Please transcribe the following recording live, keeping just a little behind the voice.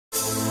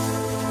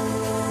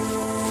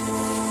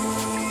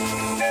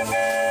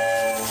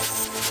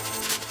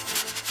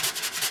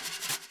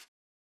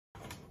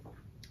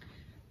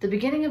The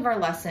beginning of our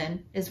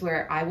lesson is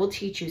where I will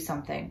teach you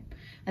something,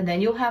 and then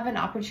you'll have an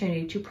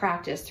opportunity to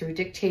practice through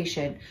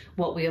dictation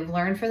what we have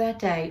learned for that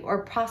day,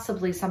 or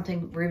possibly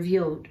something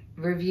reviewed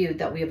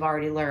that we have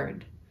already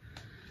learned.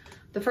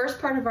 The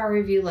first part of our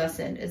review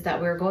lesson is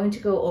that we're going to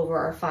go over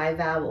our 5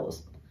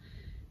 vowels.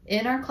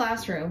 In our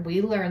classroom,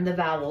 we learn the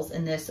vowels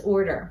in this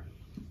order: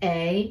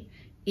 A,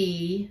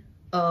 E,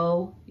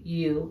 O,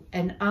 U,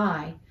 and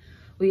I.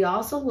 We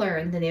also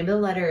learn the name of the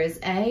letter is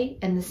A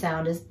and the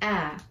sound is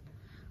A.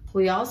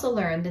 We also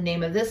learn the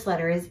name of this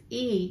letter is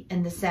E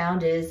and the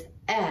sound is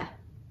E.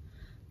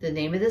 The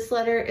name of this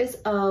letter is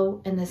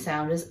O and the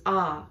sound is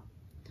A.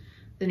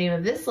 The name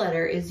of this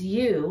letter is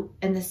U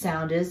and the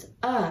sound is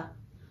A.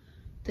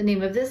 The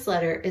name of this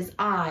letter is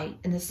I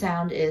and the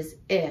sound is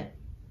I.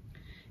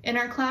 In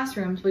our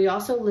classrooms, we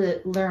also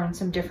learn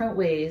some different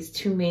ways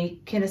to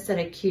make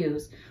kinesthetic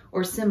cues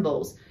or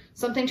symbols,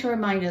 something to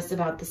remind us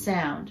about the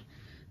sound.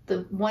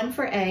 The one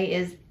for A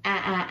is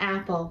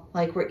apple,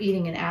 like we're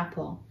eating an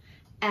apple.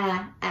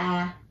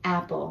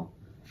 Apple.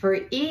 For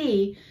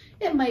E,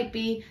 it might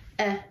be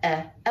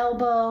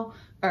elbow,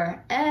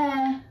 or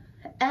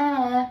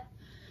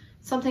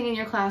something in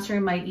your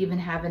classroom might even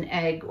have an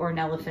egg or an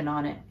elephant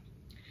on it.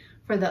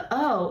 For the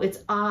O, it's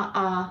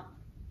ah.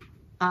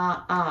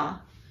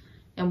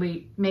 And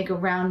we make a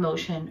round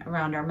motion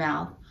around our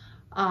mouth.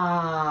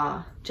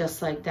 Ah,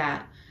 just like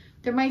that.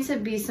 There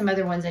might be some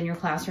other ones in your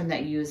classroom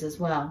that you use as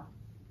well.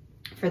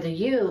 For the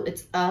U,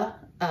 it's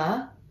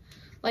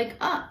like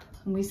up.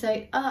 And we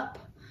say up,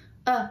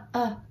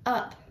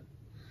 up.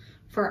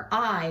 For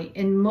I,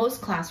 in most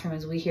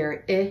classrooms, we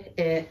hear itch,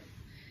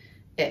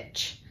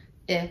 itch.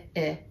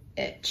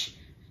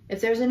 If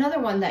there's another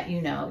one that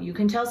you know, you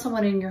can tell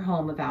someone in your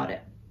home about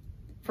it.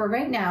 For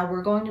right now,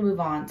 we're going to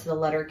move on to the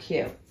letter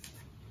Q.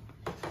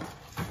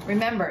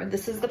 Remember,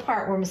 this is the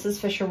part where Mrs.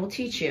 Fisher will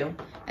teach you,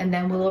 and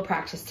then we will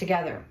practice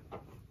together.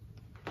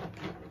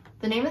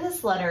 The name of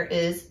this letter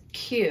is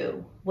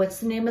Q. What's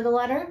the name of the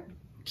letter?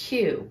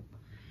 Q.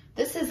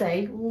 This is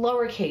a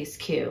lowercase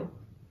q.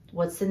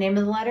 What's the name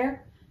of the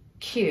letter?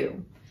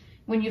 Q.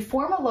 When you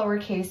form a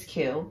lowercase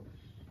q,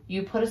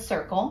 you put a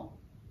circle,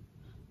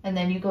 and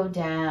then you go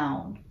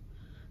down.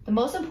 The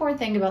most important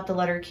thing about the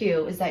letter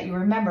Q is that you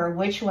remember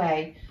which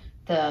way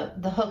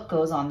the hook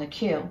goes on the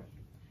Q.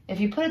 If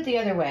you put it the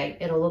other way,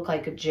 it'll look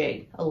like a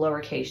G, a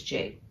lowercase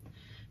g.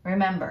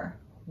 Remember,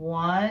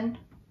 1,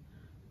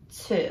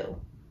 2.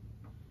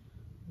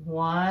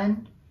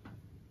 1,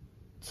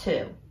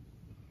 2.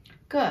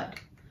 Good.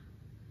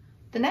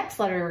 The next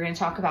letter we're going to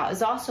talk about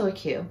is also a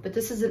Q, but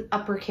this is an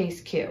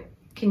uppercase Q.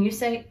 Can you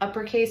say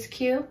uppercase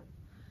Q?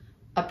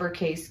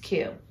 Uppercase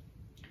Q.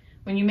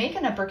 When you make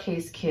an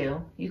uppercase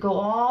Q, you go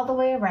all the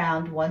way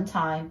around one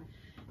time,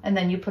 and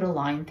then you put a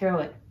line through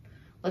it.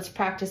 Let's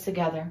practice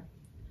together.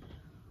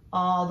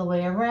 All the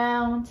way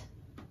around,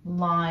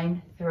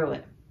 line through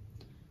it.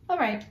 All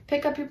right,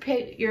 pick up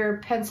your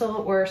pencil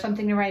or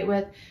something to write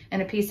with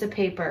and a piece of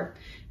paper.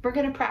 We're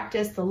going to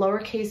practice the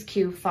lowercase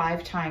q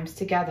 5 times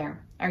together.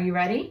 Are you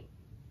ready?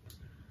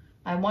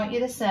 I want you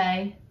to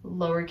say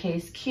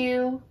lowercase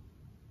q,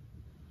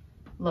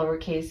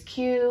 lowercase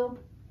q,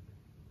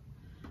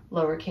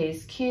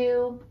 lowercase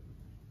q,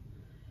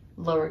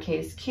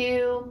 lowercase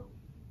q,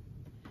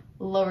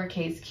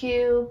 lowercase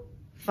q,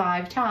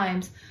 5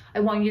 times.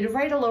 I want you to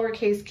write a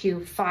lowercase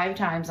q 5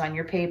 times on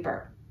your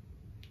paper.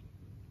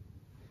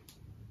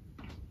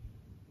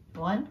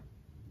 1,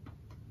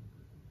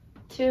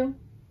 2,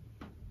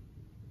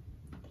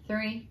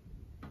 3,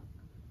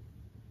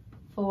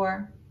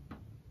 4,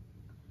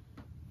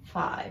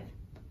 5,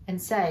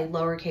 and say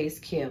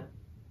lowercase q.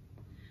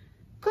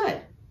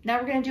 Good. Now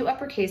we're going to do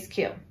uppercase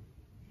q.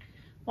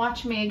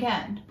 Watch me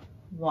again.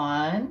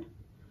 1,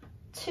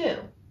 2.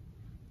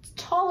 It's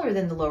taller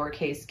than the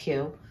lowercase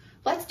q.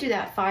 Let's do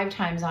that 5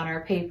 times on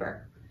our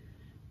paper.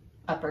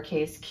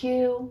 Uppercase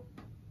q,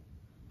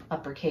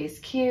 uppercase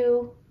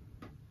q,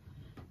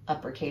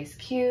 uppercase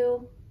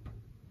q,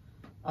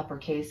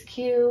 uppercase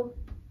q,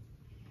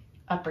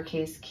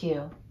 uppercase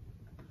q.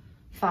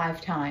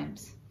 5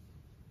 times.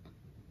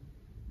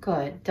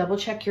 Good. Double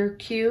check your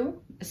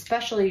q,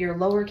 especially your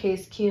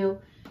lowercase q,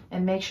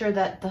 and make sure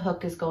that the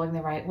hook is going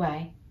the right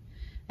way.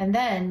 And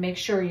then make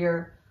sure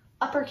your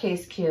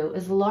uppercase q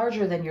is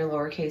larger than your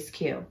lowercase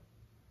q.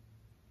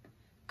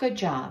 Good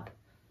job.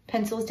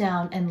 Pencils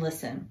down and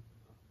listen.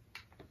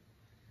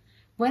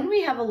 When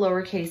we have a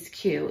lowercase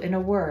q in a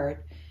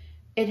word,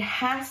 it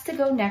has to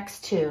go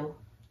next to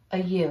a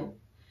U.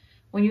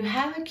 When you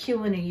have a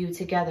Q and a U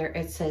together,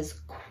 it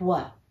says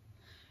qua.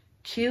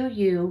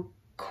 Q-U,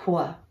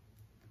 qua.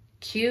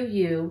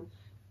 Q-U,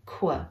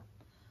 qua.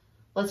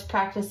 Let's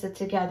practice it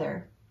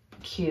together.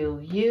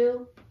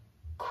 Q-U,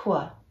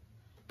 qua.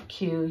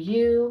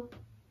 Q-U,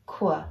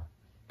 qua.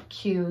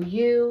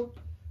 Q-U,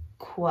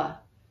 qua.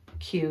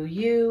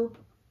 Q-U,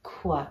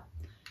 qua.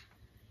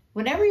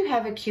 Whenever you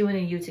have a Q and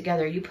a U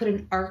together, you put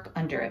an arc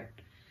under it.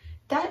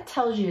 That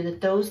tells you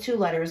that those 2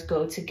 letters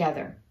go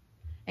together,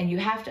 and you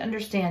have to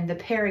understand the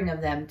pairing of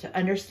them to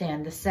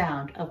understand the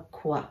sound of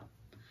qua.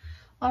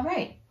 All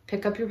right,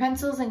 Pick up your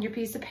pencils and your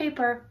piece of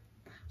paper.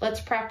 Let's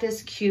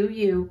practice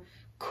Q-U,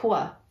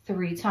 qua,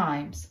 3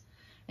 times.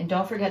 And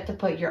don't forget to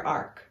put your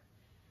arc.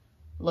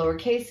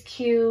 Lowercase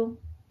q,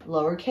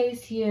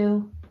 lowercase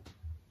u,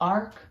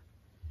 arc,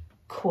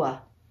 qua.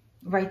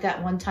 Write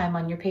that 1 time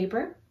on your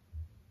paper.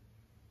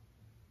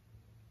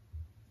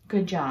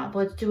 Good job.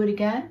 Let's do it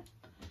again.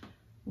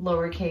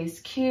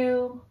 Lowercase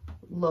q,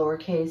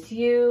 lowercase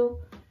u,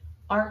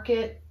 arc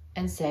it,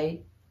 and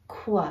say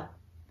qua.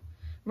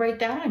 Write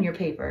that on your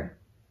paper.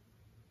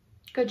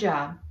 Good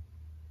job.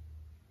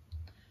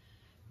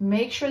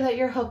 Make sure that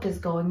your hook is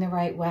going the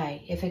right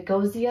way. If it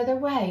goes the other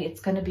way,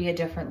 it's going to be a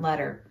different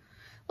letter.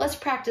 Let's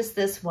practice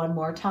this 1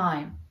 more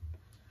time.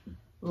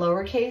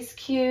 Lowercase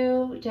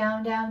q,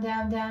 down, down,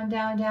 down, down,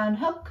 down, down,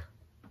 hook.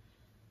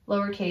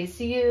 Lowercase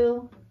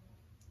u,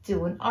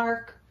 do an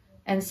arc,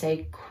 and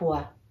say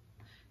qua.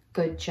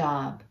 Good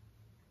job.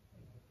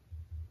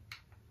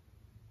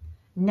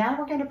 Now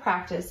we're going to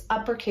practice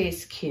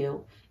uppercase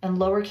Q and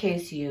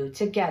lowercase u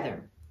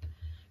together.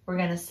 We're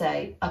going to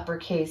say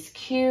uppercase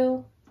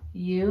Q,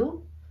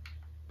 U,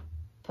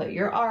 put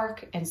your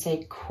arc, and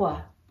say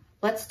qua.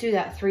 Let's do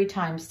that 3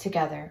 times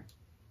together.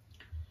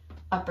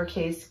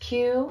 Uppercase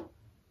Q,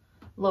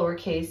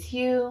 lowercase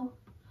u,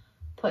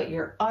 put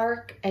your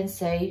arc, and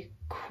say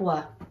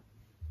qua.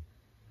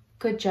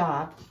 Good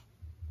job.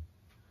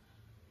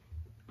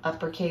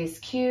 Uppercase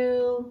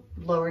Q,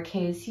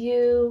 lowercase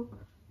u,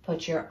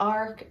 put your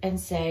arc, and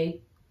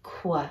say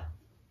qua.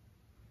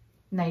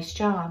 Nice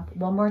job.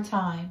 1 more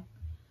time.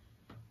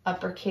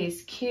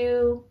 Uppercase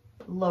Q,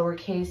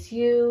 lowercase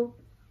u,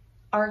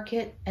 arc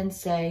it, and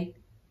say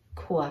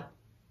qua.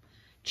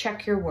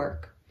 Check your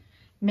work.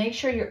 Make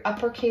sure your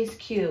uppercase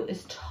Q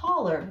is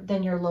taller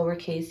than your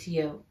lowercase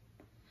u.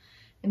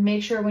 And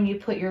make sure when you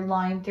put your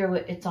line through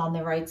it, it's on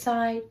the right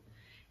side.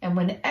 And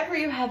whenever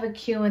you have a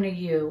Q and a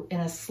U in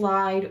a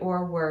slide or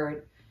a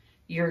word,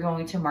 you're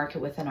going to mark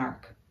it with an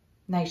arc.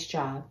 Nice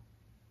job.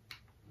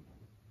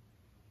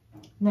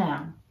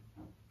 Now,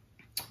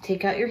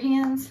 take out your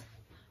hands.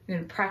 We're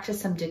going to practice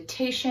some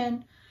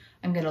dictation.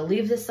 I'm going to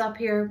leave this up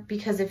here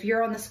because if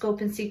you're on the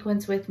scope and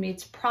sequence with me,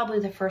 it's probably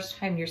the first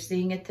time you're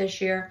seeing it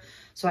this year.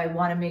 So I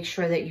want to make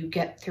sure that you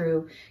get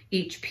through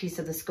each piece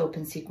of the scope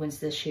and sequence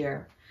this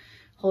year.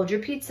 Hold your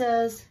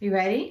pizzas. You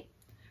ready?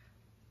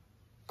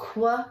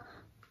 Qua,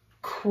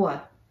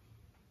 qua.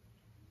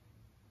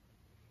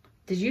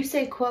 Did you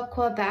say qua,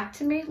 qua back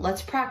to me?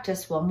 Let's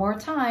practice 1 more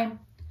time.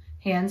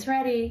 Hands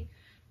ready.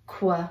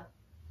 Qua,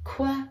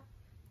 qua,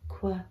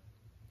 qua,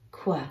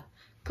 qua.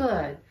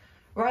 Good.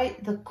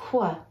 Write the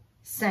qua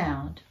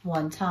sound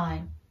 1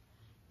 time.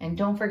 And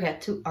don't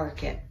forget to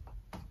arc it.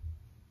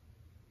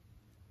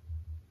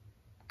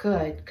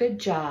 Good. Good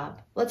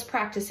job. Let's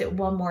practice it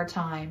 1 more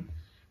time.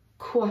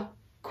 Qua,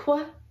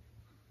 qua.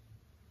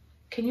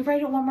 Can you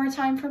write it 1 more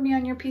time for me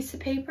on your piece of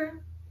paper?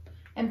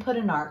 And put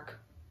an arc.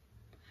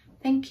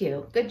 Thank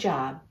you. Good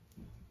job.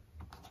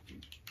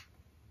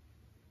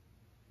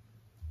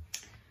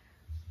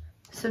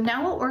 So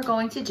now what we're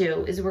going to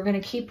do is we're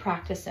going to keep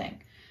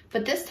practicing.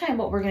 But this time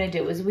what we're going to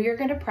do is we are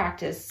going to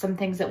practice some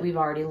things that we've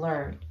already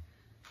learned.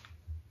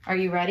 Are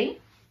you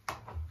ready?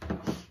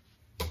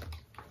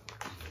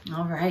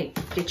 All right.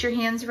 Get your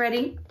hands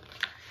ready.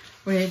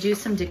 We're going to do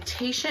some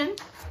dictation.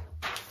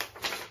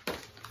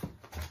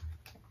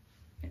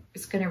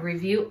 It's going to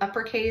review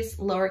uppercase,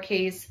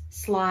 lowercase,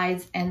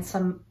 slides, and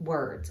some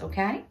words,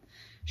 okay?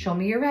 Show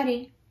me you're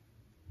ready.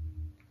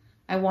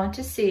 I want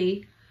to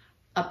see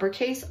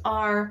uppercase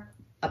R,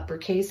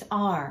 uppercase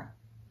R.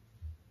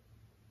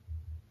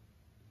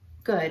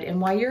 Good, and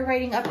while you're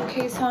writing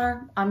uppercase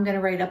R, I'm going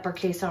to write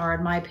uppercase R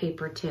on my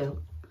paper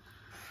too,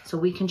 so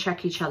we can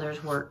check each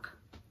other's work.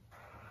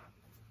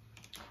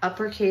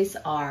 Uppercase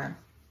R.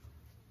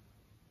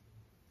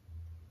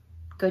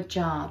 Good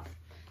job.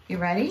 You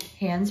ready?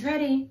 Hands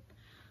ready.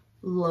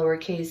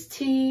 Lowercase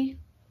t,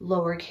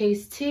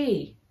 lowercase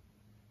t.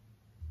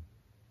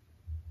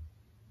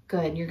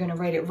 Good, you're gonna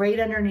write it right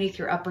underneath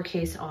your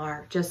uppercase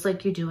R, just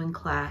like you do in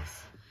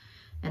class.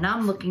 And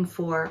I'm looking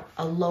for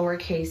a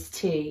lowercase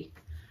t.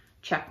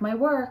 Check my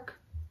work.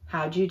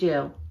 How'd you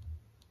do?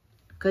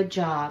 Good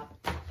job.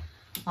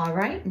 All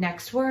right,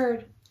 next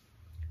word.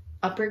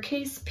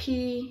 Uppercase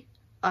P,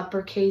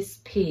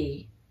 uppercase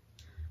P.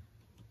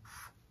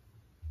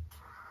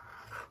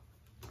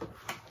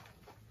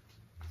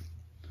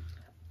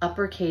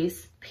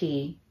 Uppercase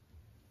P.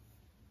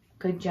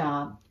 Good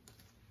job.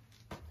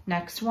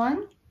 Next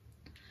one.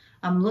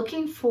 I'm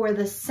looking for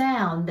the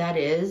sound that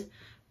is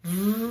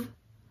v,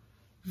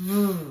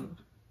 v.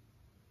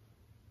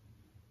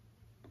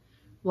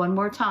 1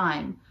 more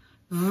time.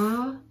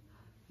 V,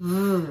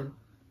 v.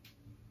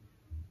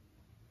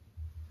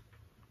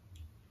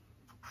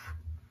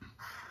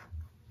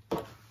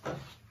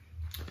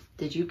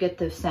 Did you get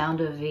the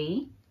sound of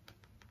V?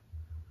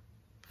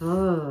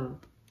 Oh,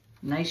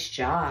 nice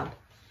job.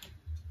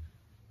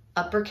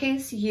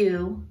 Uppercase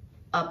U,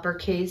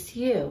 uppercase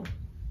U.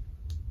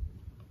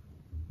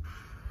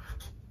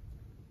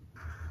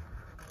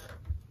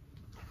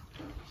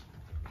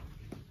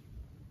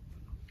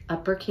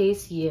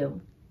 uppercase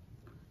U.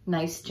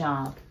 Nice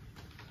job.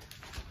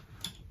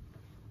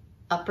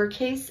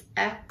 Uppercase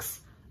X,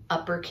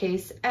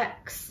 uppercase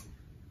X.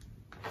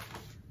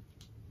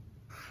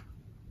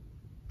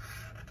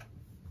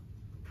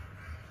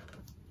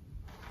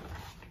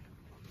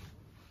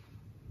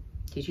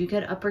 Did you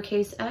get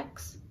uppercase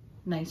X?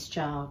 Nice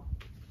job.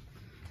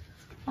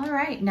 All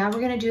right, now we're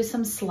gonna do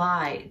some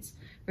slides.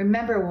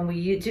 Remember, when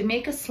we do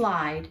make a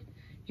slide,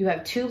 you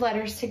have two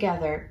letters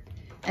together,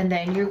 and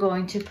then you're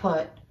going to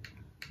put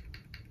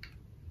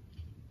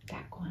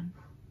back one,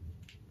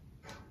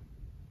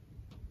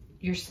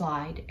 your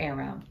slide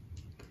arrow.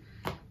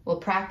 We'll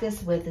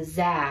practice with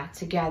za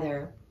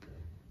together.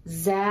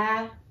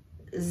 Za,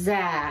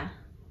 za.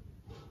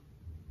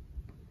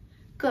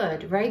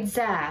 Good, right?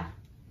 Za.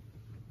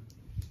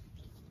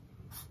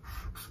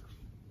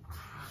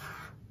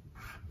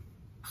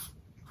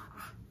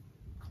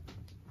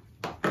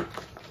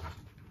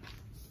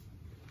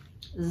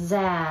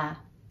 Za.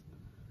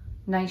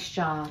 Nice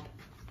job.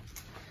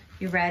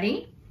 You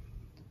ready?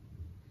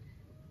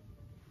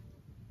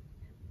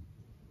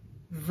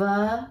 V,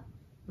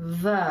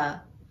 v,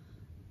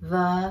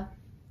 v,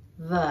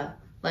 v.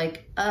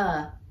 Like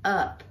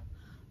up.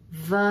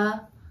 V,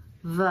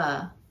 v.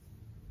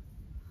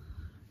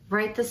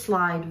 Write the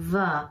slide V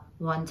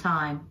one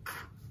time.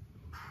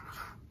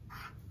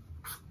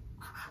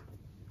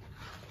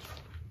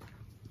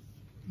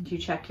 Did you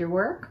check your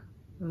work?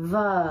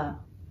 V.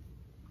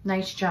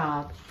 Nice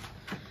job.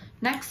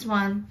 Next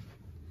one.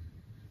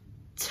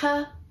 T,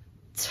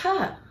 t.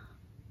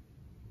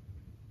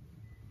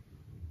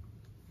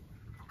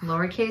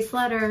 Lowercase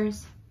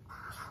letters.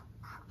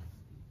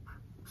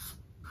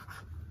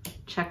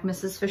 Check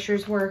Mrs.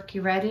 Fisher's work.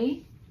 You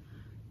ready?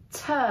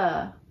 T.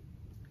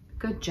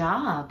 Good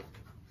job.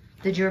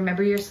 Did you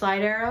remember your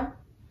slide arrow?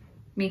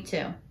 Me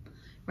too.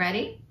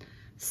 Ready?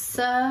 S,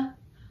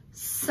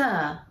 s.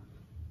 S.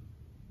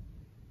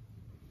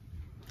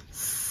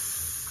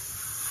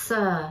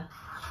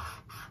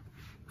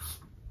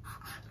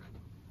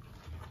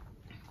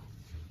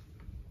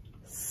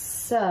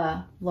 S.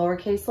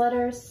 Lowercase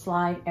letters,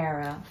 slide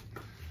arrow.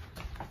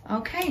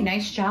 Okay,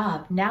 nice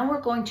job. Now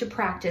we're going to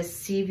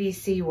practice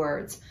CVC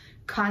words.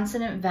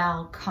 Consonant,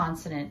 vowel,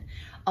 consonant.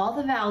 All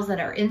the vowels that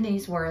are in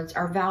these words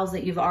are vowels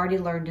that you've already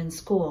learned in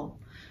school.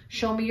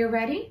 Show me you're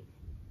ready.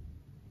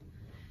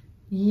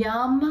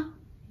 Yum,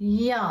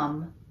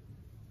 yum.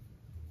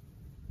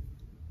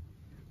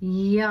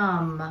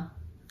 Yum.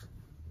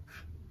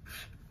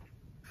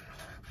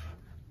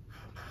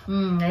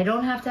 I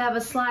don't have to have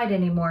a slide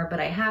anymore, but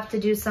I have to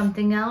do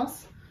something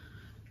else.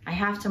 I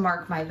have to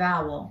mark my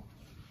vowel.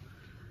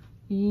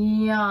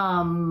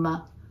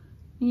 Yum,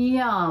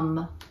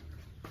 yum.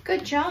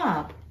 Good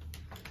job.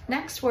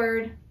 Next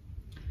word,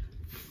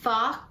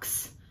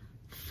 fox,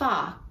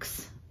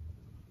 fox.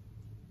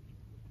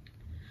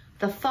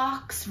 The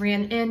fox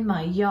ran in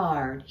my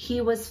yard.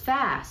 He was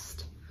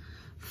fast.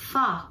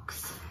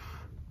 Fox.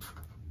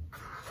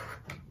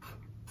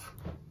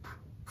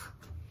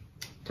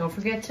 Don't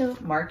forget to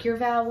mark your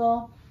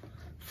vowel.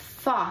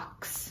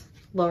 Fox.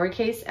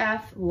 Lowercase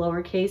f,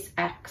 lowercase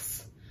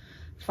x.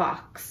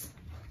 Fox.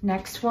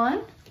 Next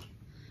one.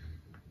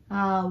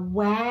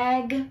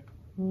 Wag,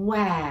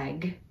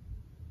 wag.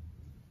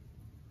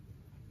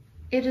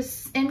 It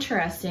is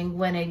interesting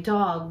when a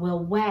dog will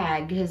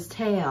wag his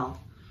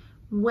tail.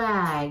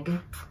 Wag.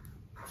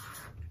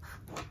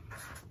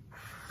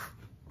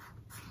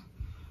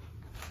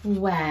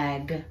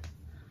 Wag.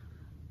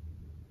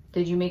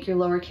 Did you make your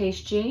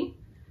lowercase g?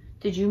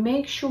 Did you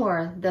make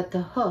sure that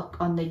the hook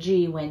on the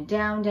G went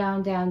down,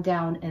 down, down,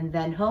 down, and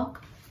then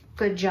hook?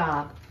 Good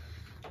job.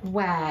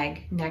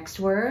 Wag. Next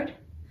word.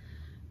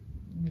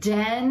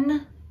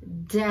 Den,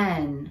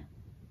 den.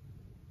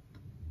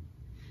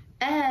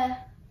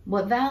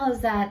 What vowel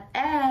is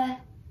that?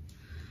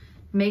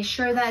 Make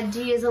sure that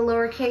D is a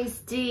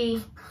lowercase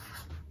d.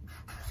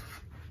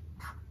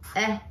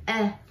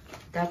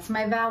 That's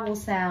my vowel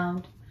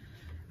sound.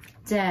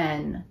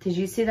 Den. Did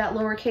you see that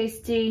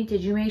lowercase d?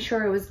 Did you make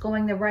sure it was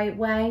going the right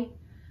way?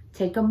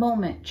 Take a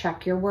moment,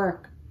 check your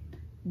work.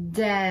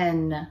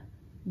 Den,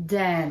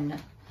 den.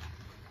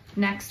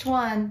 Next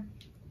one.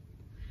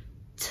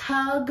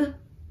 Tug,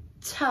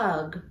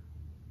 tug.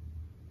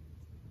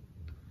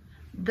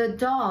 The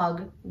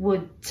dog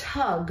would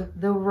tug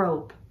the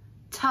rope.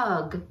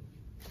 Tug.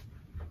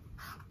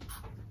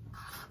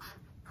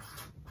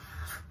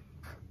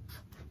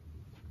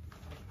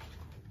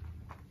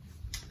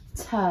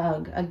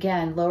 Tug.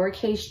 Again,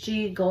 lowercase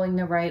g going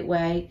the right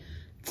way.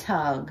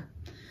 Tug.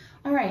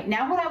 All right,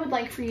 now what I would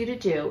like for you to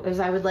do is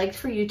I would like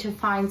for you to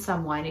find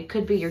someone. It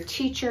could be your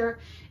teacher,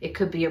 it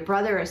could be your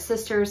brother or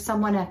sister,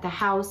 someone at the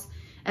house,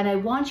 and I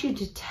want you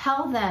to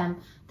tell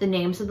them the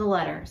names of the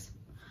letters.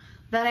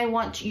 Then I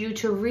want you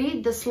to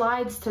read the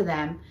slides to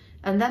them,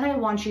 and then I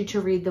want you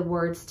to read the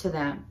words to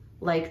them,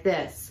 like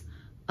this.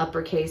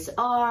 Uppercase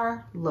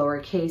R,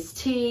 lowercase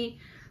t,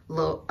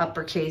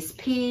 uppercase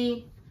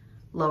P,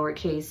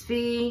 lowercase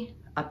v,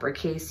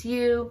 uppercase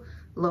U,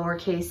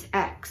 lowercase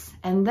x.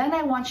 And then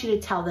I want you to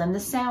tell them the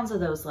sounds of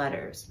those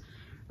letters.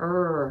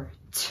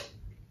 T,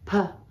 P,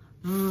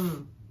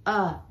 V,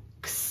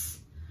 X.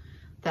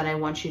 Then I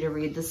want you to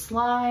read the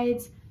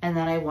slides, and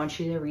then I want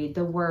you to read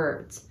the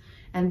words.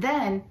 And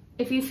then,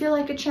 if you feel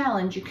like a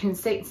challenge, you can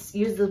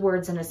use the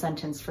words in a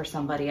sentence for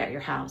somebody at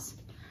your house.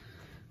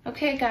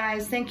 Okay,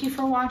 guys, thank you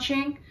for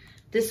watching.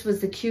 This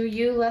was the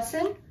QU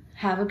lesson.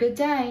 Have a good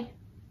day.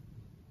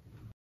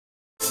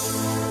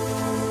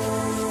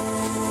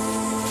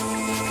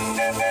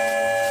 Bye.